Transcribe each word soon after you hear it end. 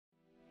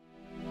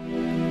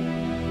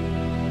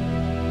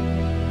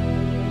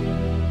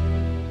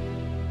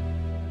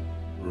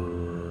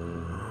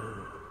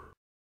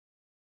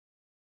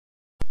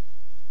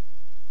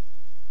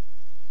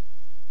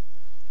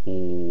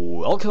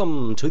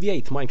Welcome to the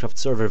 8th Minecraft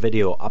server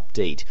video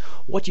update.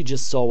 What you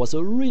just saw was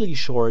a really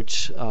short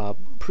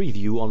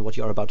preview on what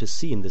you are about to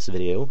see in this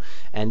video,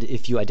 and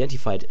if you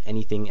identified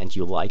anything and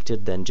you liked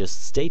it, then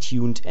just stay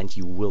tuned and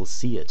you will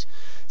see it.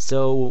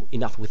 So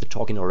enough with the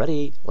talking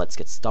already, let's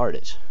get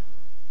started.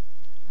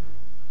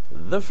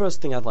 The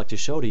first thing I'd like to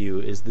show to you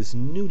is this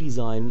new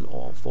design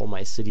for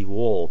my city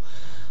wall.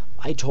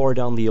 I tore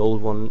down the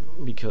old one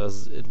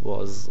because it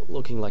was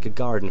looking like a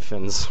garden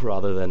fence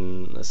rather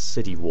than a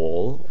city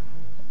wall,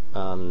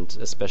 and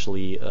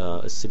especially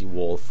a city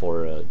wall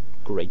for a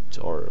great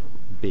or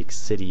big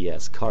city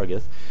as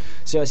Kargeth.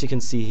 So as you can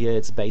see here,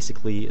 it's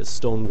basically a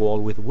stone wall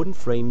with wooden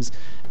frames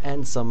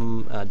and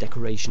some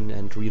decoration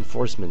and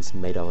reinforcements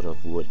made out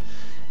of wood.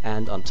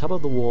 And on top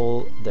of the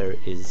wall there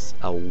is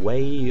a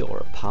way or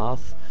a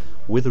path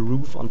with a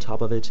roof on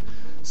top of it,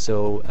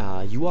 so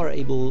you are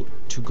able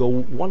to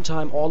go one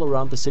time all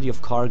around the city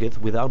of Kargeth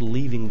without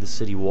leaving the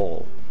city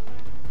wall.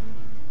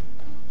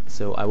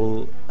 So I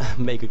will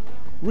make a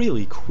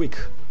really quick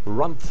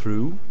run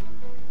through,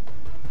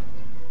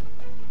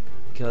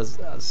 because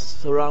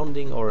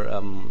surrounding or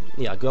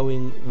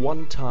going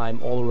one time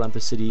all around the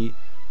city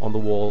on the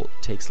wall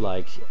takes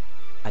like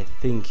I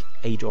think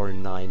 8 or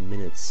 9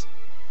 minutes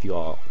if you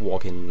are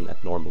walking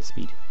at normal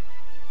speed.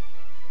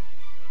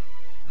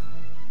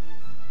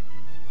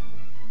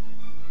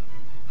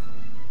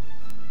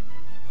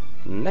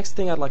 Next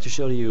thing I'd like to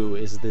show you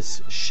is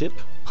this ship.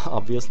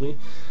 Obviously,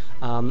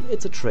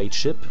 it's a trade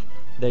ship.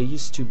 There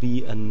used to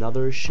be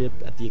another ship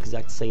at the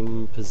exact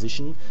same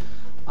position.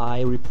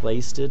 I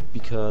replaced it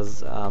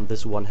because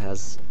this one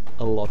has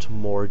a lot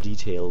more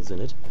details in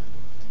it.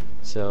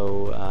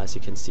 So as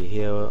you can see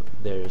here,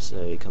 there's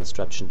a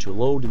construction to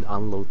load and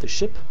unload the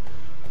ship,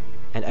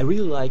 and I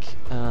really like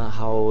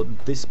how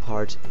this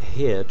part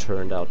here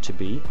turned out to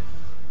be.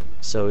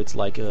 So it's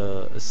like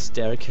a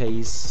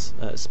staircase,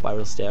 a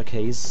spiral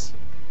staircase,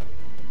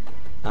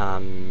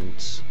 and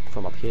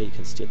from up here you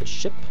can steer the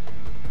ship.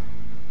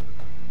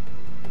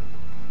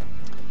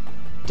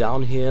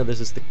 Down here,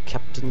 this is the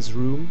captain's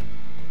room,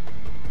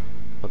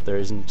 but there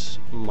isn't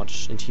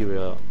much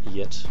interior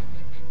yet.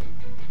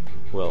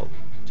 Well,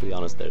 to be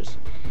honest, there's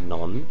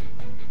none.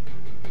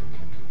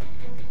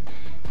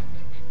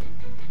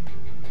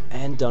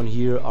 And down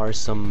here are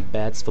some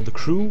beds for the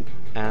crew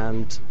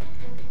and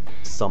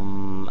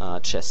some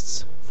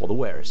chests for the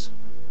wares.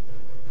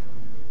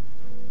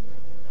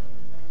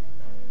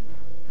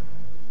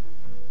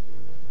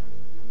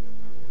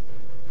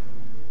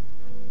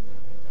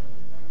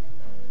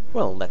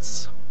 Well,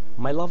 that's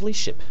my lovely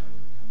ship.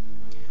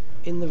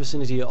 In the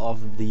vicinity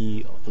of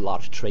the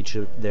large trade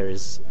ship there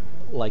is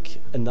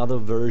like another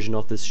version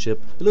of this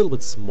ship, a little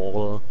bit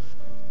smaller.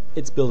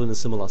 It's built in a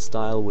similar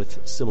style with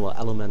similar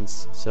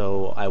elements,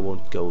 so I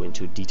won't go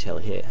into detail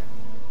here.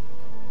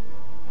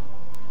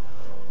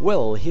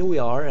 Well, here we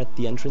are at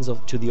the entrance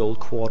to the old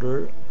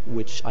quarter,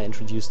 which I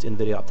introduced in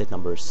video update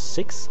number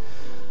 6,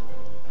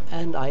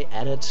 and I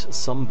added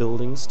some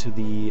buildings to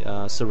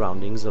the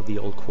surroundings of the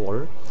old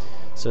quarter.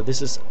 So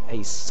this is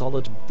a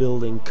solid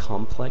building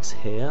complex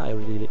here. I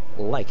really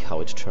like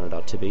how it turned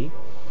out to be,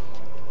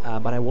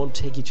 but I won't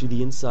take you to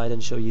the inside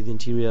and show you the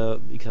interior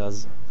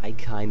because I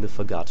kinda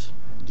forgot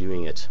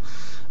doing it,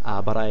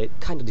 but I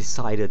kinda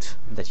decided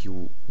that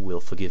you will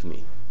forgive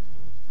me,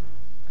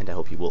 and I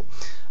hope you will.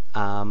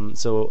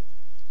 So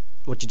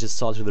what you just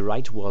saw to the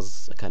right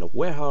was a kind of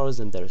warehouse,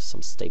 and there's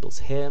some stables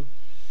here.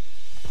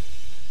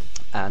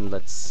 And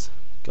let's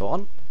go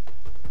on.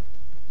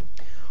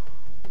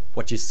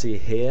 What you see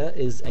here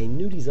is a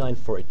new design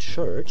for a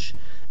church,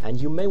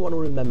 and you may want to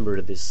remember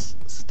this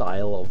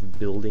style of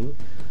building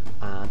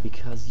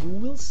because you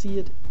will see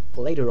it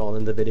later on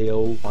in the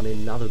video on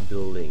another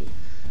building.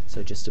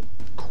 So just a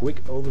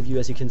quick overview.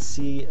 As you can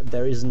see,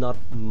 there is not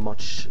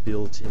much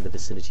built in the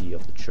vicinity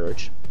of the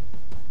church,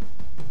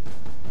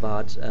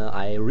 but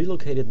I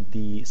relocated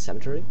the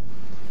cemetery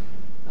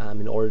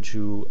in order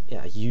to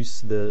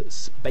use the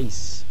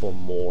space for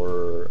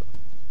more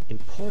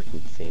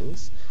important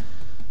things.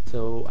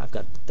 So I've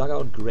got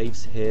dugout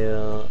graves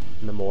here,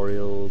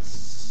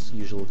 memorials,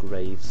 usual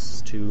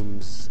graves,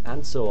 tombs,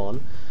 and so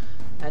on.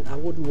 And I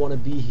wouldn't want to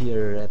be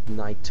here at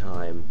night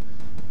time,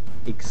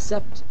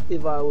 except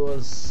if I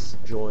was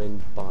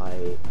joined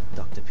by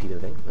Dr. Peter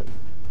Venkman.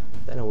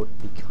 Then I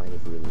would be kind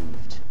of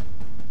relieved.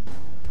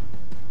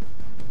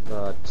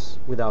 But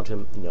without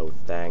him, no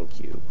thank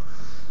you.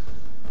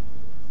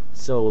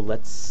 So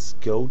let's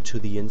go to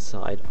the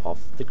inside of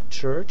the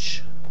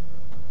church.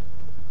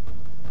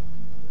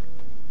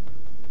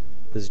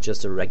 This is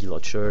just a regular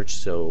church,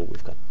 so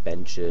we've got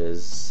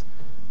benches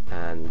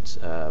and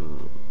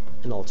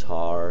an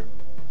altar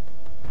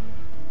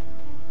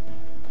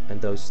and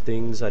those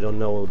things, I don't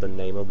know the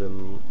name of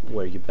them,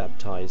 where you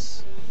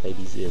baptize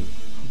babies in.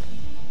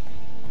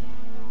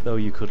 Though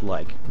you could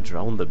like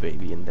drown the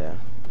baby in there.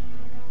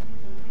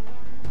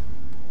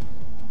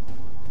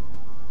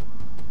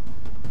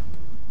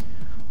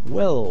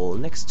 Well,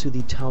 next to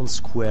the town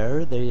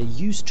square there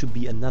used to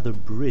be another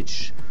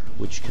bridge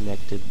which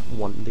connected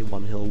the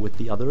one hill with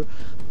the other,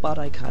 but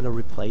I kind of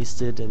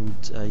replaced it and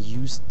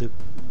used the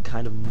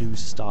kind of new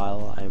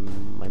style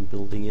I'm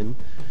building in.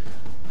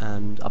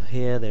 And up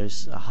here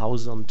there's a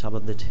house on top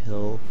of that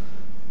hill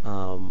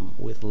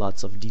with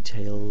lots of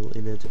detail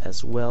in it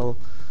as well.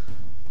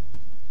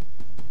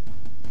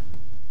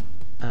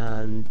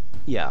 And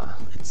yeah,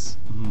 it's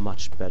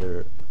much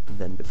better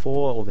than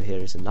before. Over here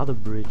is another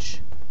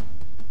bridge,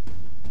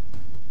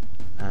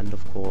 and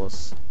of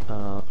course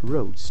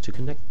roads to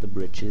connect the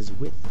bridges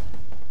with.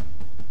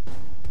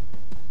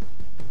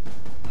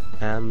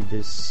 And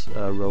this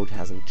road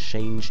hasn't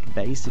changed.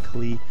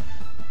 Basically,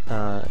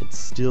 it's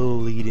still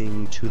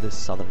leading to the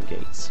southern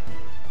gates.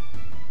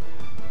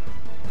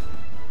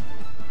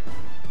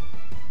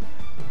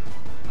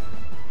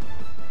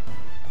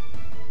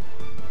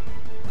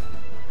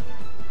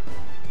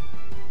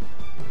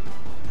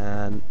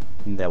 And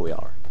there we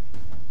are.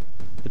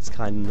 It's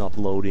kind of not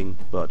loading,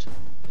 but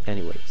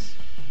anyways.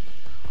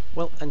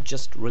 Well, and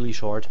just really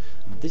short,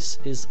 this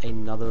is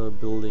another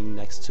building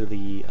next to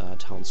the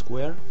town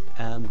square,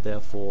 and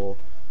therefore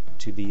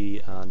to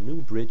the new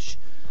bridge.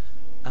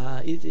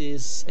 It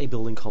is a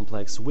building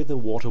complex with a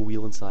water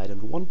wheel inside,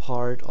 and one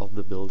part of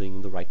the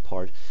building, the right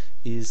part,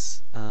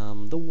 is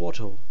the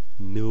water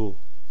mill,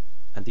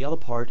 and the other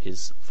part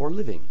is for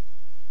living.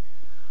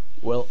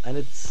 Well, and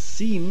it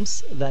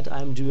seems that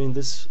I'm doing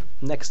this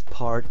next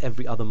part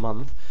every other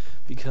month,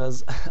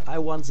 because I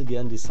once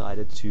again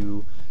decided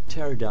to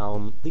tear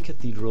down the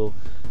cathedral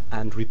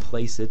and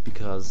replace it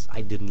because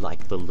I didn't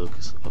like the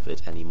looks of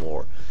it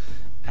anymore.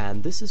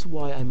 And this is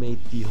why I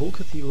made the whole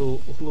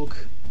cathedral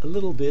look a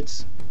little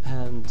bit,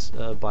 and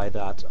by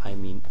that I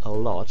mean a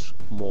lot,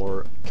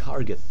 more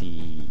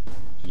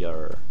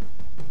Kargethy-er.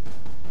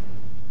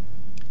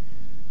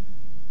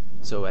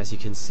 So as you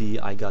can see,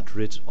 I got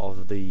rid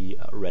of the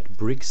red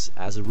bricks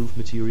as a roof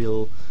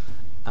material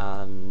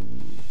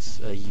and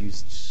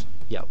used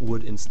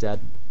wood instead,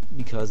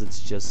 because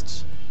it's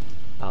just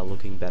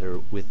looking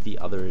better with the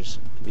others,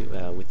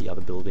 with the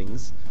other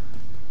buildings.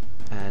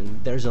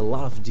 And there's a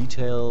lot of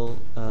detail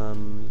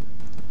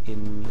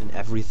in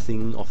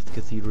everything of the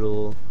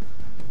cathedral.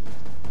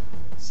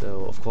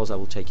 So of course I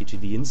will take you to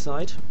the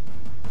inside,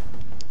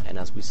 and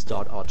as we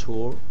start our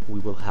tour we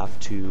will have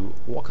to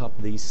walk up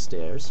these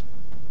stairs,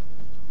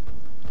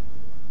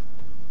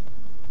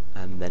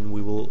 and then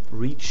we will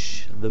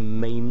reach the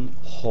main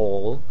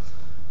hall.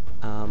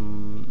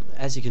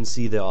 As you can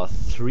see, there are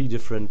 3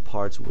 different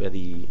parts where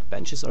the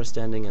benches are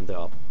standing, and there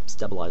are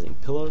stabilizing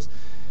pillars,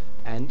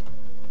 and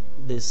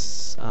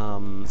this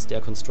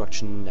stair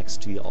construction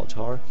next to the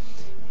altar.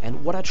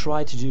 And what I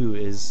tried to do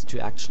is to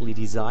actually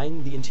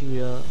design the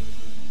interior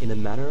in a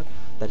manner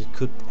that it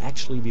could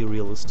actually be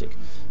realistic.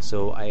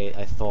 So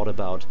I thought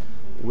about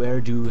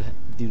where do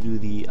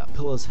the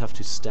pillars have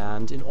to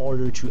stand in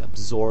order to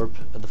absorb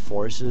the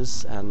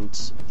forces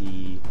and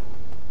the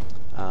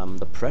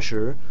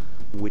pressure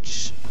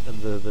which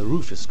the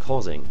roof is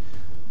causing.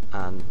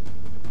 And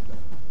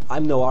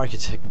I'm no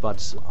architect,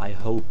 but I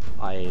hope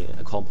I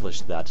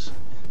accomplished that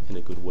in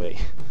a good way.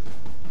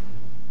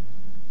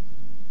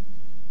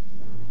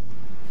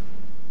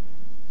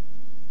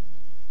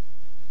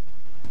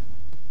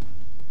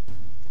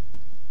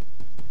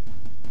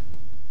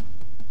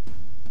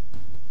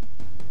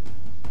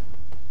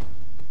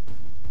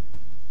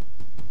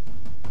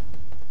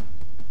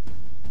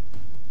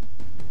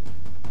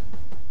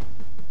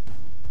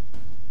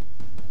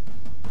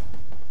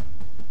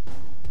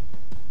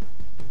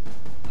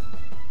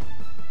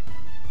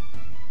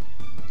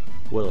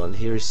 Well, and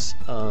here's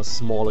a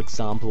small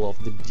example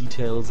of the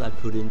details I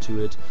put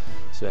into it.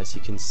 So as you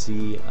can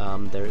see,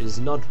 there is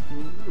not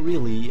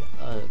really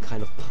a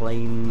kind of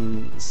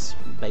plain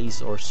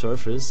space or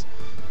surface.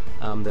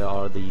 There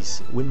are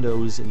these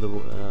windows in the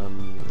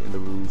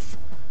roof,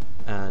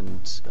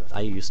 and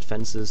I used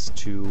fences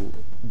to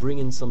bring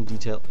in some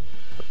detail.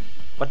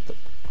 What the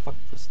fuck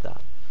was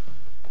that?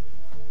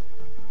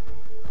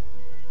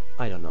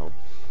 I don't know.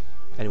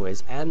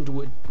 Anyways,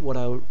 and what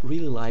I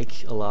really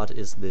like a lot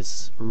is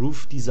this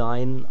roof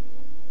design,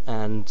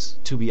 and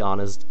to be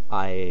honest,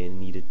 I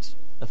needed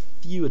a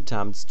few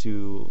attempts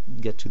to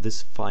get to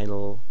this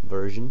final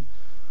version,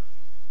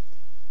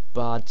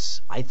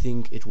 but I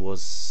think it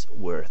was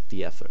worth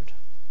the effort.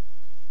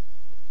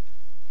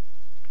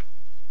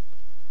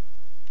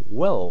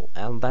 Well,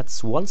 and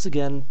that's once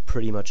again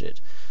pretty much it.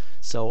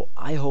 So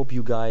I hope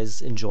you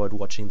guys enjoyed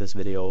watching this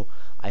video.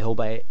 I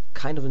hope I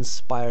kind of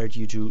inspired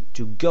you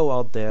to go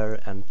out there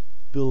and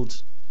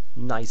build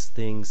nice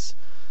things,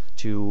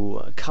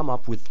 to come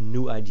up with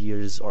new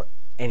ideas or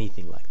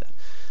anything like that.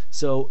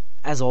 So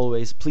as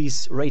always,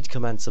 please rate,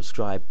 comment,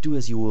 subscribe, do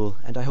as you will,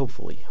 and I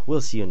hopefully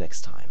will see you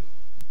next time.